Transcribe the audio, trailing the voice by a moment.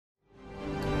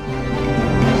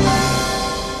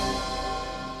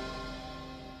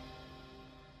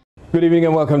Good evening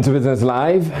and welcome to Business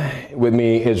Live. With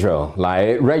me, Israel.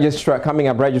 Registrar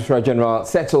General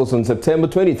settles on September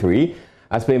 23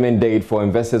 as payment date for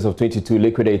investors of 22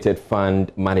 liquidated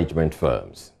fund management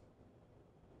firms.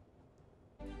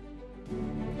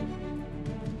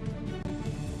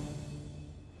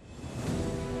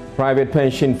 Private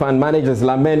pension fund managers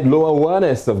lament low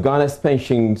awareness of Ghana's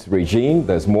pensions regime.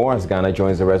 There's more as Ghana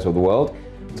joins the rest of the world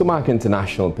to mark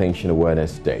International Pension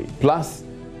Awareness Day. Plus,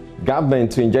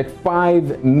 government to inject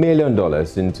 $5 million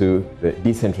into the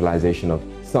decentralization of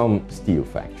some steel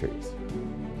factories.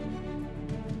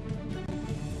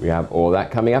 We have all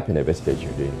that coming up in a bit. Stay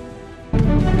tuned in.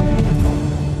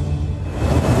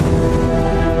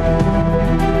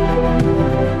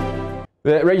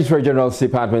 The Registrar General's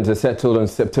Department has settled on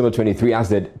September 23 as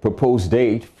the proposed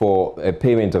date for a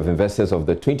payment of investors of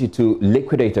the 22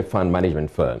 liquidated fund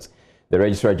management firms. The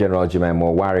Registrar General, Jemai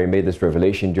Morwari, made this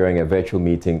revelation during a virtual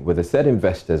meeting with the said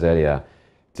investors earlier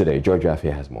today. George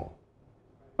Afia has more.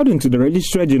 According to the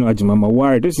Registrar General, Jemai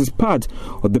Morwari, this is part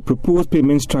of the proposed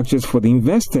payment structures for the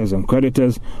investors and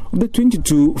creditors of the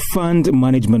 22 fund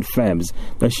management firms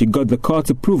that she got the court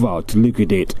approval to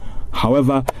liquidate.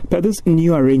 However, per this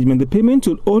new arrangement, the payment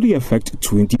will only affect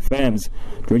 20 firms.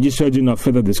 The Registrar General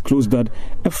further disclosed that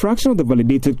a fraction of the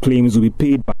validated claims will be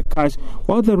paid by cash,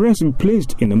 while the rest will be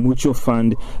placed in a mutual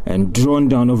fund and drawn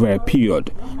down over a period.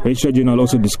 The Registrar General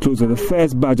also disclosed that the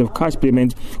first batch of cash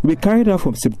payment will be carried out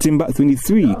from September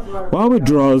 23, while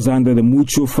withdrawals under the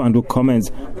mutual fund will commence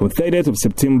from 30th of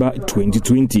September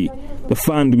 2020. The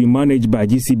fund will be managed by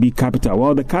GCB Capital,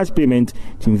 while the cash payment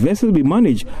to investors will be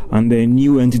managed under a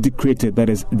new entity created, that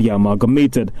is the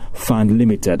Amalgamated Fund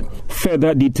Limited.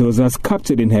 Further details as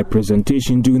captured in her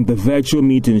presentation during the virtual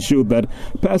meeting showed that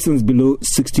persons below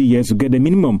 60 years will get a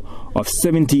minimum of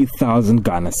 70,000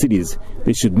 Ghana cedis.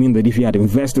 This should mean that if you had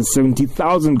invested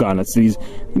 70,000 Ghana cedis,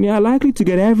 then you are likely to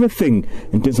get everything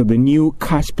in terms of the new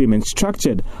cash payment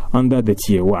structured under the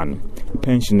Tier 1.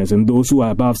 Pensioners and those who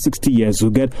are above 60 years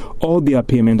will get all their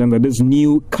payment under this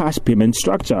new cash payment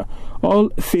structure. All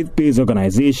faith-based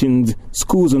organizations,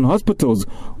 schools and hospitals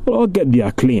will all get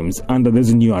their claims under this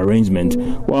new arrangement,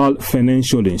 while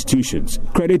financial institutions,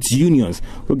 credit unions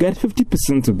will get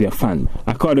 50% of their fund.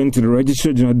 According to the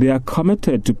Registrar General, they are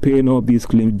committed to paying all these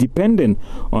claims depending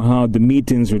on how the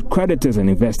meetings with creditors and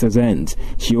investors end.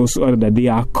 She also added that they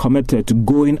are committed to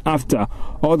going after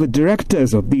all the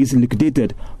directors of these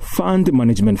liquidated fund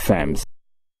management firms.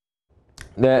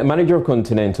 The manager of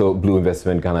Continental Blue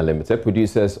Investment Ghana Limited,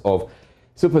 producers of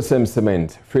Super Sim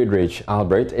Cement, Friedrich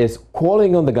Albert, is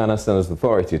calling on the Ghana Standards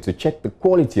Authority to check the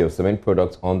quality of cement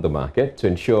products on the market to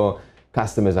ensure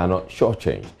customers are not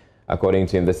shortchanged. According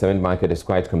to him, the cement market is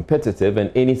quite competitive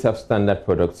and any substandard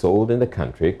product sold in the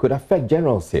country could affect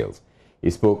general sales. He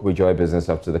spoke with Joy Business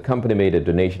after the company made a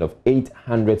donation of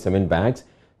 800 cement bags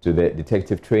to the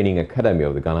Detective Training Academy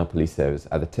of the Ghana Police Service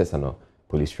at the Tesano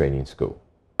Police Training School.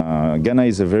 Ghana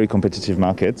is a very competitive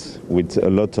market with a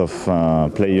lot of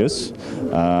players.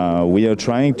 We are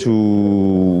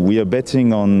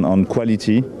betting on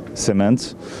quality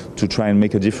cement to try and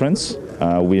make a difference.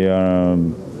 We are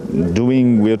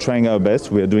trying our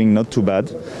best. We are doing not too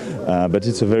bad, but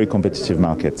it's a very competitive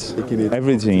market.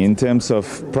 Everything in terms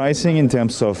of pricing, in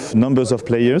terms of numbers of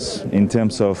players, in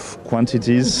terms of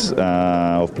quantities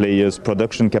of players,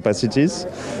 production capacities.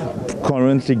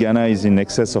 Currently, Ghana is in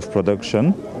excess of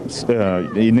production.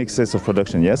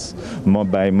 Yes,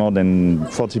 by more than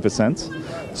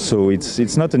 40%. So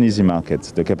it's not an easy market.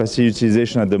 The capacity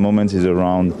utilization at the moment is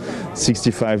around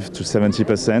 65 to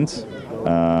 70%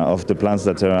 of the plants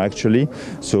that are actually.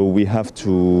 So we have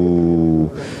to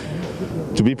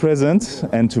be present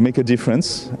and to make a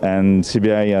difference. And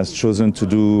CBI has chosen to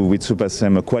do with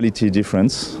SuperSem a quality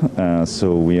difference.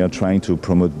 So we are trying to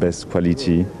promote best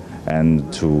quality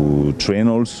and to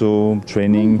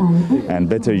training and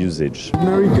better usage.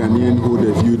 Ordinary Ghanaian hold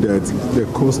a view that the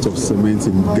cost of cement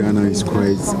in Ghana is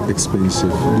quite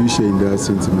expensive. Do you share in that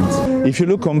sentiment? If you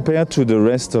look compared to the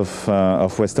rest of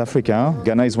West Africa,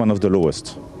 Ghana is one of the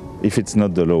lowest. If it's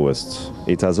not the lowest,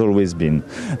 it has always been.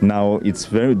 Now,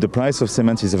 the price of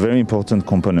cement is a very important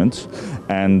component,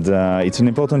 and it's an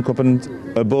important component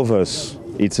above us.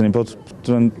 It's an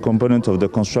important component of the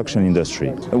construction industry.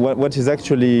 What is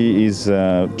actually is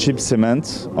cheap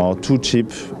cement or too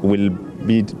cheap will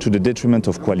be to the detriment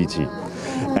of quality.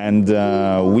 And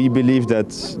we believe that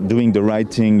doing the right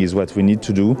thing is what we need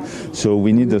to do. So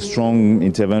we need a strong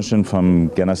intervention from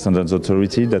Ghana Standards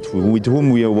Authority with whom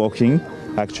we are working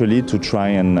actually to try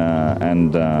and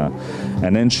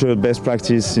ensure best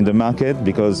practice in the market,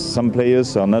 because some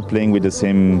players are not playing with the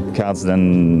same cards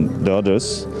than the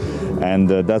others. And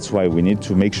that's why we need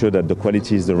to make sure that the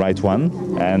quality is the right one.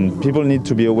 And people need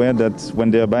to be aware that when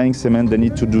they are buying cement, they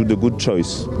need to do the good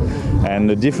choice. And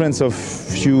the difference of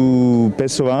few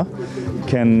pesos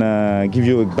can give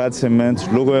you a bad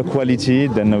cement, lower quality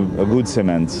than a good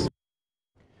cement.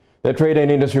 The Trade and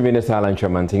Industry Minister Alan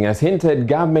Kyerematen has hinted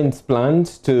government's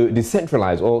plans to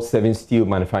decentralize all 7 steel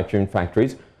manufacturing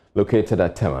factories located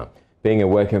at Tema. Being a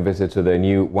working visit to the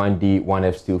new 1D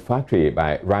 1F steel factory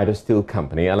by Ryder Steel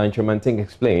Company, Alan Kyerematen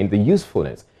explained the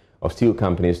usefulness of steel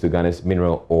companies to Ghana's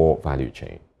mineral ore value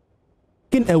chain.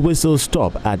 Taking a whistle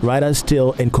stop at Ryder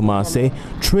Steel in Kumasi,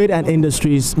 Trade and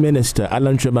Industries Minister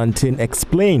Alan Kyerematen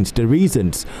explained the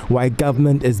reasons why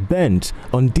government is bent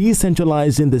on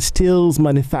decentralizing the steel's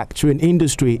manufacturing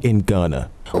industry in Ghana.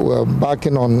 We're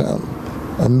embarking on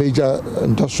a major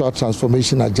industrial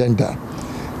transformation agenda.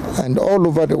 And all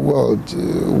over the world,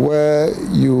 where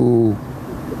you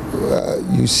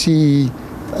see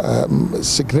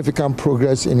significant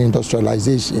progress in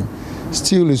industrialization,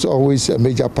 steel is always a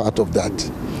major part of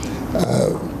that.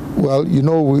 Well, you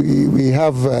know, we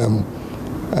have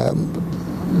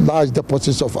large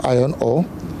deposits of iron ore,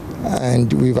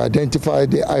 and we've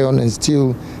identified the iron and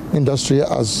steel industry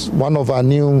as one of our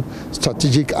new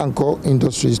strategic anchor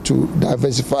industries to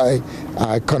diversify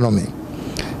our economy.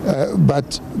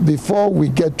 But before we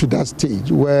get to that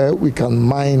stage where we can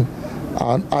mine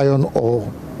our iron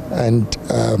ore and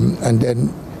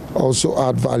then also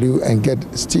add value and get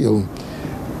steel,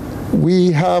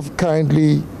 we have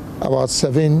currently about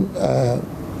 7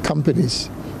 companies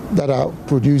that are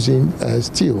producing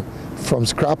steel from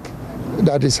scrap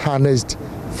that is harnessed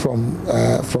from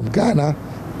Ghana,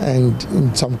 and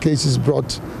in some cases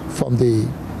brought from the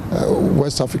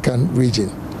West African region.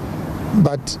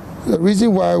 But the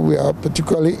reason why we are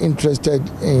particularly interested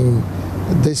in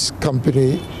this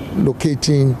company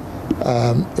locating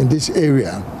in this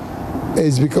area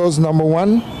is because, number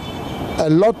one, a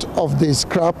lot of the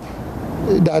scrap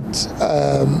that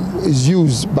is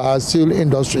used by steel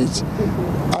industries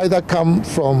either come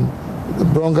from the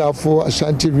Brongafo,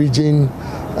 Ashanti region,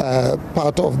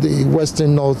 part of the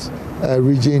Western North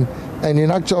region, and in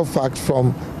actual fact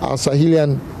from our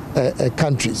Sahelian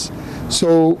countries.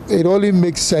 So it only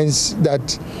makes sense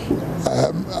that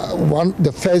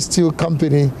the first steel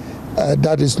company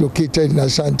that is located in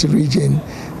Ashanti region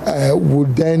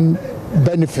would then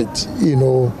benefit, you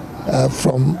know,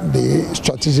 from the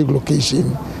strategic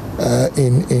location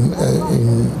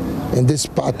in this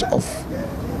part of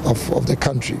the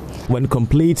country. When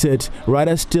completed,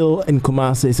 Ryder Steel in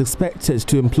Kumasi is expected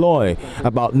to employ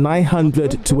about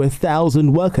 900 to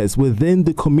 1,000 workers within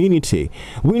the community.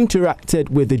 We interacted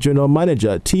with the general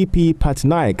manager, TP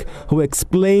Patnaik, who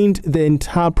explained the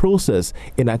entire process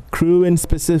in accruing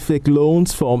specific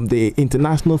loans from the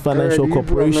International Financial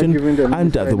Corporation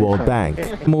under the World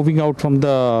Bank. Moving out from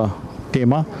the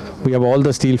Tema, we have all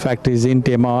the steel factories in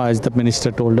Tema, as the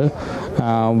minister told her.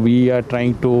 We are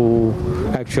trying to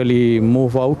actually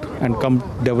move out and come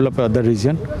develop other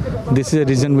region. This is a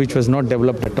region which was not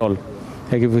developed at all.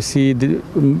 Like if you see, the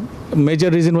major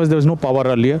reason was there was no power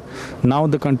earlier. Now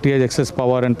the country has excess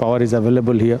power and power is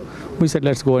available here. We said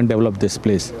let's go and develop this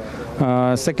place.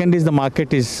 Second is the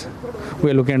market is,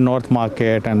 we are looking at North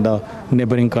Market and the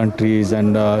neighboring countries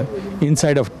and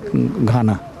inside of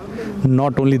Ghana.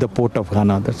 Not only the port of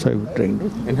Ghana, that's why we're trying to.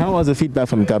 And how has the feedback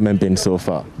from government been so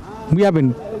far? We have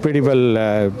been pretty well,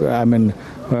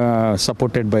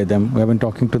 supported by them. We have been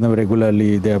talking to them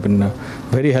regularly. They have been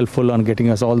very helpful on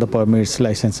getting us all the permits,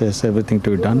 licenses, everything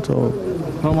to be done. So,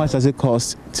 how much does it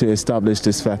cost to establish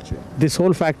this factory? This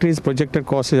whole factory's projected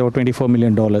cost is about $24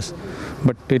 million,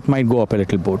 but it might go up a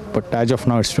little bit. But as of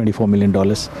now, it's $24 million.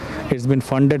 It's been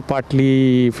funded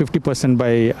partly 50%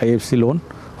 by IFC loan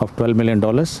of $12 million,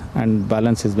 and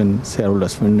balance has been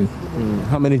shareholders funding.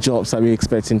 How many jobs are we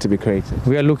expecting to be created?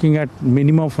 We are looking at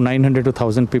minimum of 900 to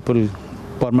 1,000 people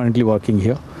permanently working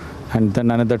here, and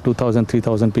then another 2,000,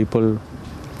 3,000 people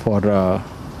for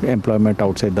employment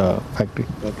outside the factory.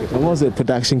 Okay. And what's the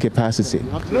production capacity?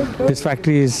 This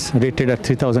factory is rated at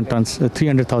 3,000 tons,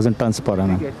 300,000 tons per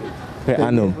annum. Per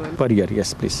annum? Per year,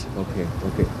 yes, please. Okay.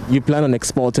 You plan on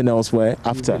exporting elsewhere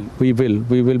after? We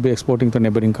will be exporting to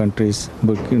neighboring countries,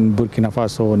 Burkina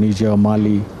Faso, Niger,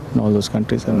 Mali, and all those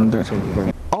countries around there.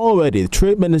 Already,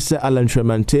 Trade Minister Alan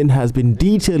Kyerematen has been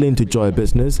detailing to Joy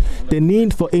Business the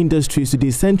need for industries to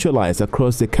decentralize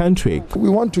across the country. We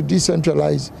want to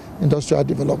decentralize industrial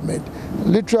development.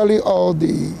 Literally all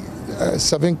the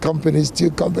 7 companies, steel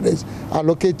companies, are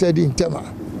located in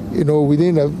Tema.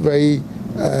 within a very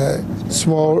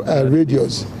small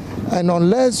radius. And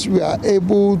unless we are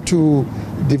able to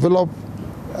develop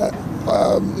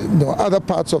other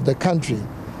parts of the country,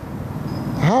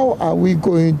 how are we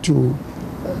going to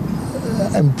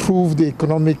improve the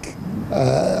economic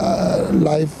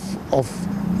life of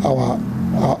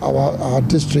our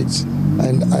districts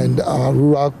and our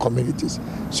rural communities?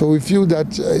 So we feel that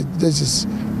this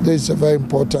is a very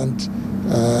important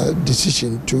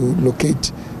decision to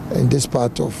locate in this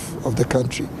part of the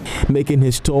country. Making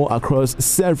his tour across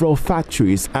several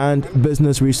factories and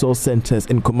business resource centers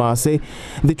in Kumasi,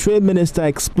 the Trade Minister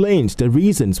explained the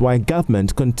reasons why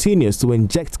government continues to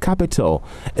inject capital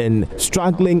in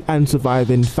struggling and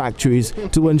surviving factories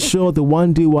to ensure the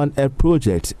 1D1 Air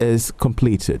project is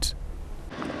completed.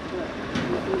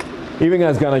 Even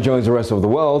as Ghana joins the rest of the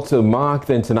world to mark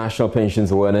the International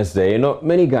Pensions Awareness Day, not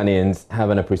many Ghanaians have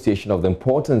an appreciation of the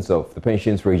importance of the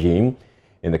pensions regime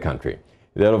in the country.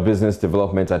 The head of business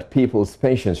development at People's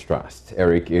Pensions Trust,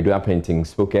 Eric Eduapenting,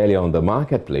 spoke earlier on the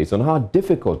marketplace on how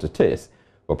difficult it is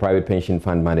for private pension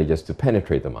fund managers to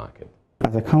penetrate the market.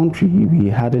 As a country, we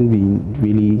hadn't been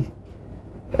really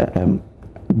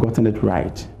gotten it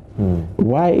right.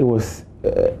 Why it was,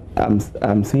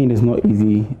 I'm saying it's not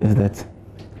easy, is that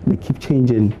they keep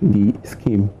changing the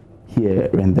scheme here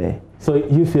and there. So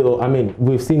you feel,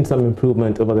 we've seen some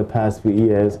improvement over the past few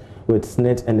years with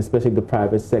SNIT and especially the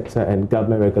private sector and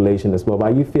government regulation as well,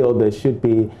 but you feel there should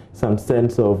be some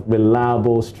sense of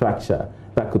reliable structure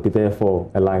that could be there for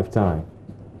a lifetime?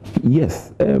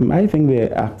 Yes, I think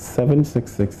the Act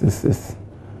 766 is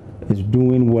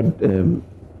doing what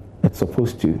it's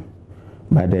supposed to,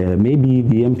 but maybe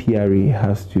the MPRA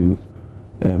has to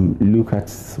look at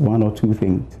one or two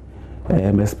things,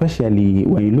 especially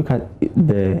when you look at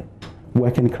the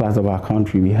working class of our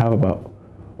country. We have about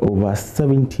over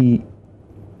 70%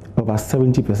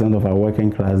 of our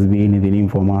working class being in the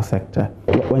informal sector.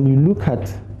 When you look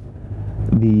at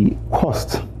the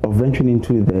cost of venturing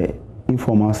into the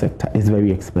informal sector, it's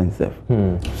very expensive.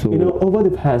 So, over the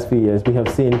past few years, we have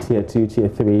seen tier 2, tier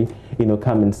 3,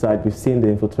 come inside. We've seen the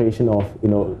infiltration of,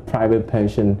 private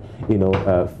pension,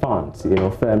 funds,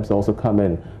 firms also come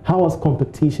in. How has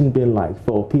competition been like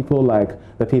for people like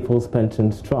the People's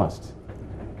Pensions Trust?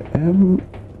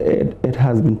 It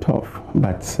has been tough,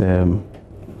 but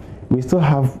we still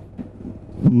have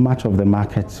much of the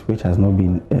market which has not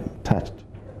been touched,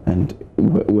 and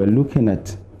we're looking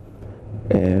at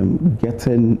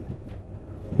getting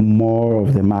more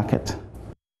of the market.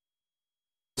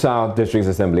 South District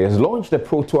Assembly has launched a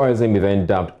pro-tourism event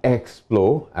dubbed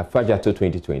Explore Afajato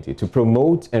 2020 to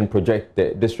promote and project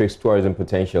the district's tourism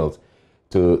potentials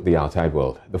to the outside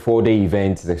world. The 4-day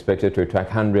event is expected to attract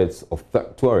hundreds of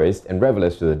tourists and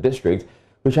revelers to the district,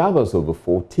 which harbors over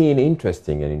 14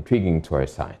 interesting and intriguing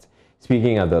tourist sites.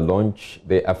 Speaking at the launch,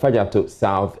 the Afajato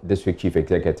South District Chief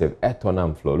Executive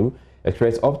Etonam Flolu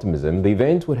expressed optimism the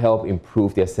event would help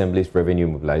improve the Assembly's revenue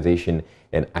mobilization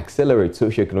and accelerate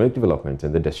socio-economic development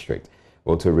in the district.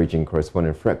 Walter Region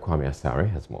correspondent Fred Kwame Asare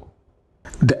has more.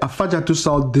 The Afajato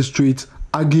South District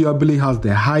arguably has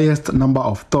the highest number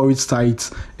of tourist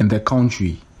sites in the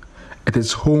country. It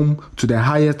is home to the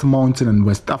highest mountain in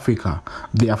West Africa,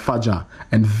 the Afaja,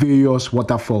 and various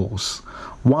waterfalls.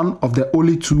 One of the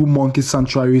only 2 monkey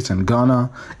sanctuaries in Ghana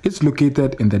is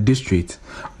located in the district.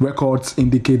 Records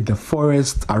indicate the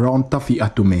forest around Tafi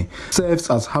Atome serves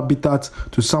as habitat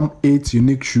to some 8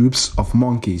 unique groups of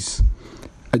monkeys.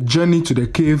 A journey to the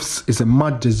caves is a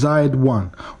much desired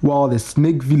one, while the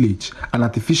snake village, an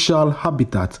artificial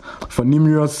habitat for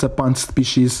numerous serpent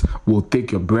species, will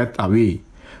take your breath away.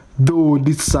 Though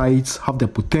these sites have the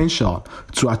potential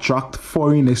to attract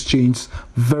foreign exchange,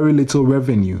 very little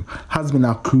revenue has been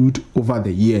accrued over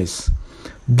the years.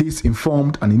 This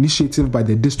informed an initiative by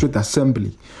the District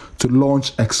Assembly to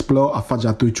launch Explore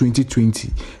Afajato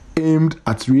 2020, aimed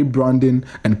at rebranding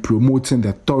and promoting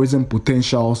the tourism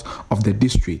potentials of the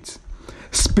district.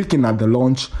 Speaking at the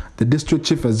launch, the District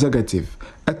Chief Executive,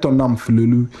 Etonam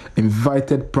Flolu,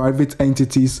 invited private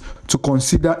entities to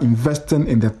consider investing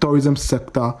in the tourism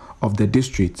sector of the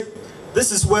district.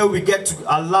 This is where we get to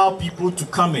allow people to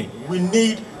come in. We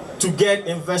need to get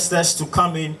investors to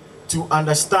come in to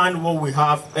understand what we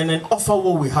have and then offer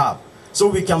what we have so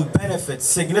we can benefit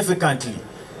significantly.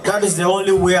 That is the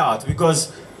only way out,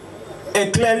 because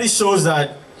it clearly shows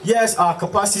that, yes, our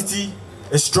capacity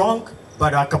is strong,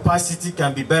 but our capacity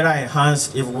can be better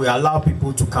enhanced if we allow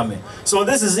people to come in. So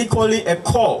this is equally a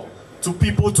call to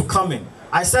people to come in.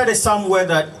 I said it somewhere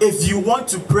that if you want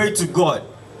to pray to God,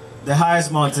 the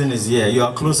highest mountain is here. You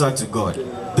are closer to God.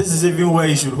 This is even where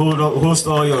you should host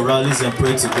all your rallies and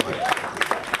pray to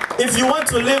God. If you want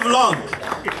to live long,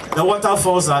 the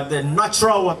waterfalls are the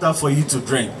natural water for you to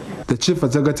drink. The Chief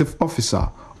Executive Officer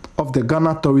of the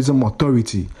Ghana Tourism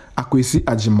Authority, Akwesi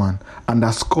Ajiman,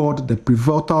 underscored the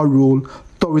pivotal role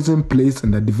tourism plays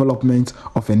in the development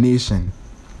of a nation.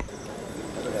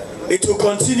 It will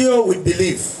continue with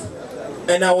belief,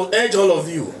 and I will urge all of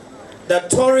you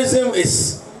that tourism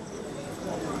is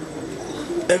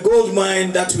a gold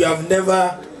mine that we have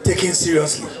never taken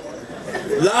seriously.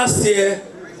 Last year,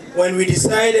 when we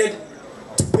decided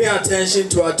to pay attention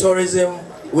to our tourism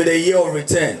with a year of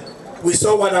return, we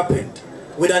saw what happened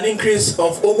with an increase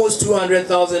of almost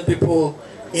 200,000 people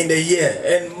in the year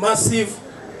and massive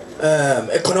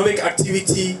economic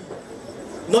activity,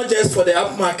 not just for the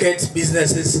upmarket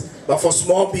businesses, but for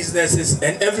small businesses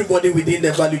and everybody within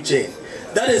the value chain.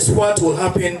 That is what will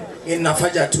happen in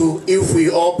Afajatu if we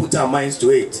all put our minds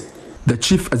to it. The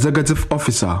Chief Executive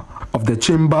Officer of the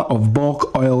Chamber of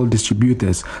Bulk Oil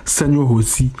Distributors, Senyo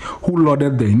Hosi, who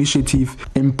lauded the initiative,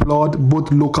 implored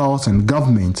both locals and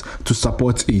government to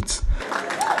support it.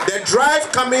 The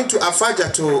drive coming to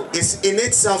Afajatu is in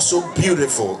itself so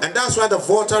beautiful, and that's why the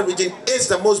Volta region is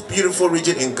the most beautiful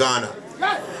region in Ghana.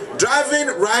 Driving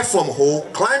right from Ho,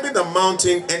 climbing the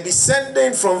mountain and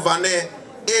descending from Vanne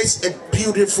is a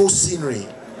beautiful scenery.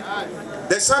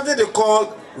 There's something they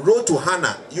call Road to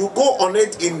Hana. You go on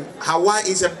it in Hawaii,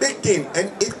 it's a big thing, and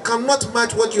it cannot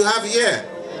match what you have here.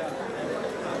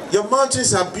 Your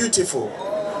mountains are beautiful.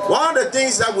 One of the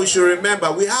things that we should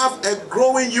remember, we have a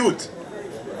growing youth.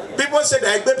 People say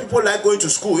that people like going to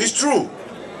school. It's true.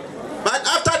 But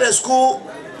after the school,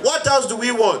 what else do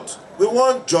we want? We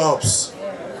want jobs.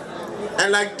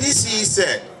 And like DCE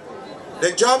said,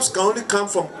 the jobs can only come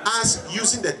from us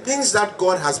using the things that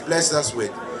God has blessed us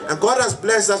with. And God has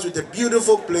blessed us with a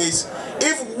beautiful place.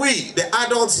 If we, the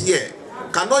adults here,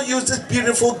 cannot use this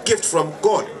beautiful gift from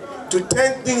God to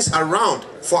turn things around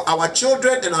for our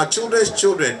children and our children's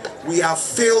children, we have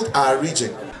failed our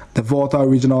region. The Volta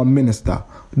Regional Minister,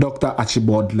 Dr.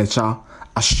 Archibald Lecha,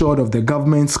 assured of the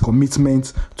government's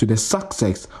commitment to the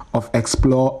success of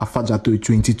Explore Afajatu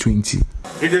 2020.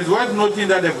 It is worth noting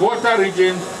that the Volta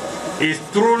region is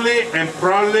truly and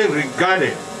proudly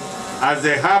regarded as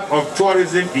the hub of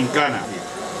tourism in Ghana.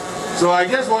 So I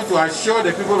just want to assure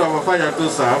the people of Afajatu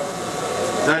South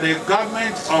that the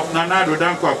government of Nana Addo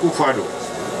Dankwa Akufo-Addo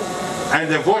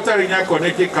and the Volta Regional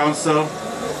Connected Council,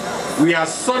 we are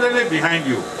solidly behind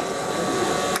you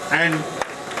and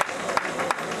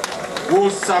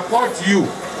will support you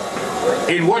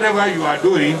in whatever you are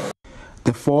doing.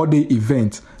 The 4-day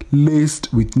event,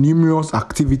 laced with numerous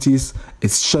activities,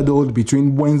 is scheduled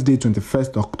between Wednesday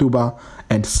 21st October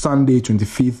and Sunday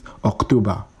 25th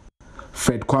October.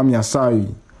 Fred Kwame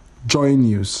Asari, Joy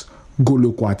News,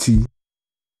 Golokwati.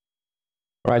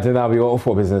 Right, and that'll be all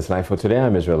for Business Life for today.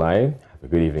 I'm Israel. Have a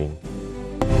good evening.